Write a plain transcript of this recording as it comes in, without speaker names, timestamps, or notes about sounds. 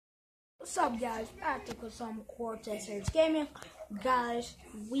What's up, guys? Back to some Cortez Gaming. Guys,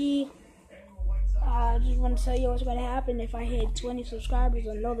 we just want to tell you what's going to happen if I hit 20 subscribers.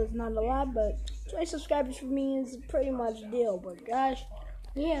 I know that's not a lot, but 20 subscribers for me is pretty much a deal. But guys,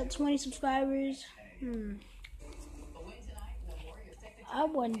 we have 20 subscribers. I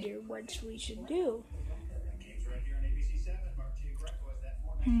wonder what we should do.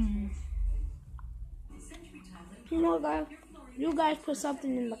 You guys put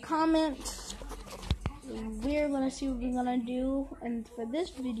something in the comments. We're gonna see what we're gonna do, and for this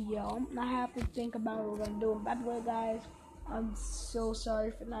video I have to think about what we're gonna do. By the way, guys, I'm so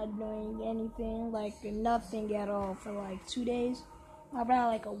sorry for not doing anything, like nothing at all, for like 2 days, about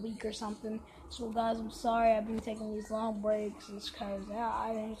like a week or something. So guys, I'm sorry I've been taking these long breaks. It's because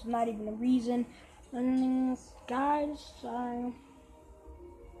it's not even a reason. And guys,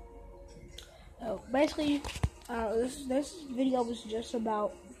 basically this video was just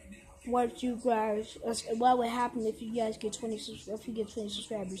about what would happen if you guys get 20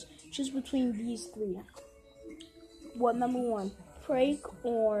 subscribers. Choose between these three. Number one, prank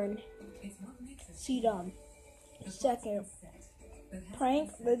or see them. Second,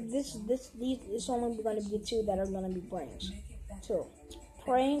 prank. This only going to be two that are going to be pranks. Two,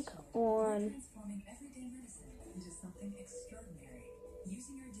 prank on.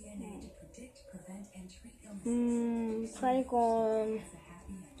 Prank on.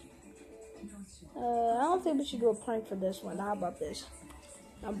 I don't think we should do a prank for this one. How about this?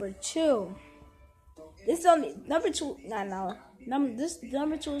 Number two. This is only number two.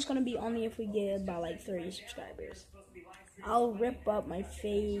 Number two is gonna be only if we get about like 30 subscribers. I'll rip up my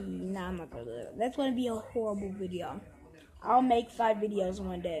face. Nah, I'm not gonna do that. That's gonna be a horrible video. I'll make 5 videos in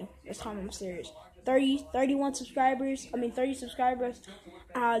one day. This time I'm serious. 30 subscribers.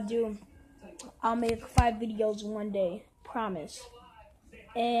 I'll make 5 videos in one day. Promise.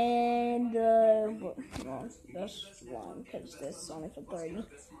 And well, that's one because this is only for 30.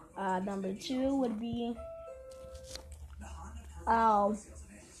 Number 2 would be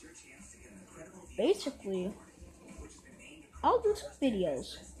basically I'll do 2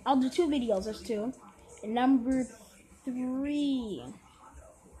 videos. I'll do 2 videos. That's 2. And number 3,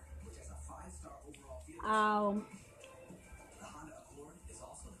 I'll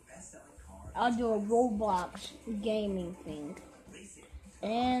do a Roblox gaming thing.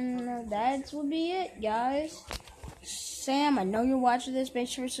 And that would be it, guys. Sam, I know you're watching this. Make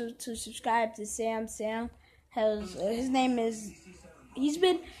sure to subscribe to Sam. Sam has his name is. He's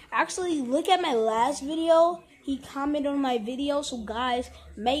been actually look at my last video. He commented on my video, so guys,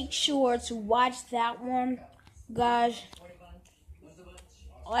 make sure to watch that one, guys.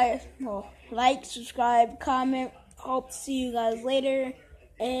 Like, subscribe, comment. Hope to see you guys later.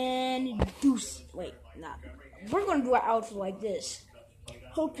 And deuce. Wait, nah. We're gonna do our outro like this.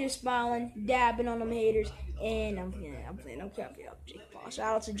 Hope you're smiling, dabbing on them haters, and I'm playing Jake Paul.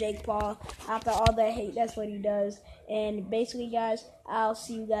 Shout out to Jake Paul. After all that hate, that's what he does. And basically, guys, I'll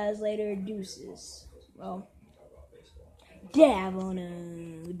see you guys later. Deuces. Well, dab on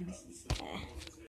them.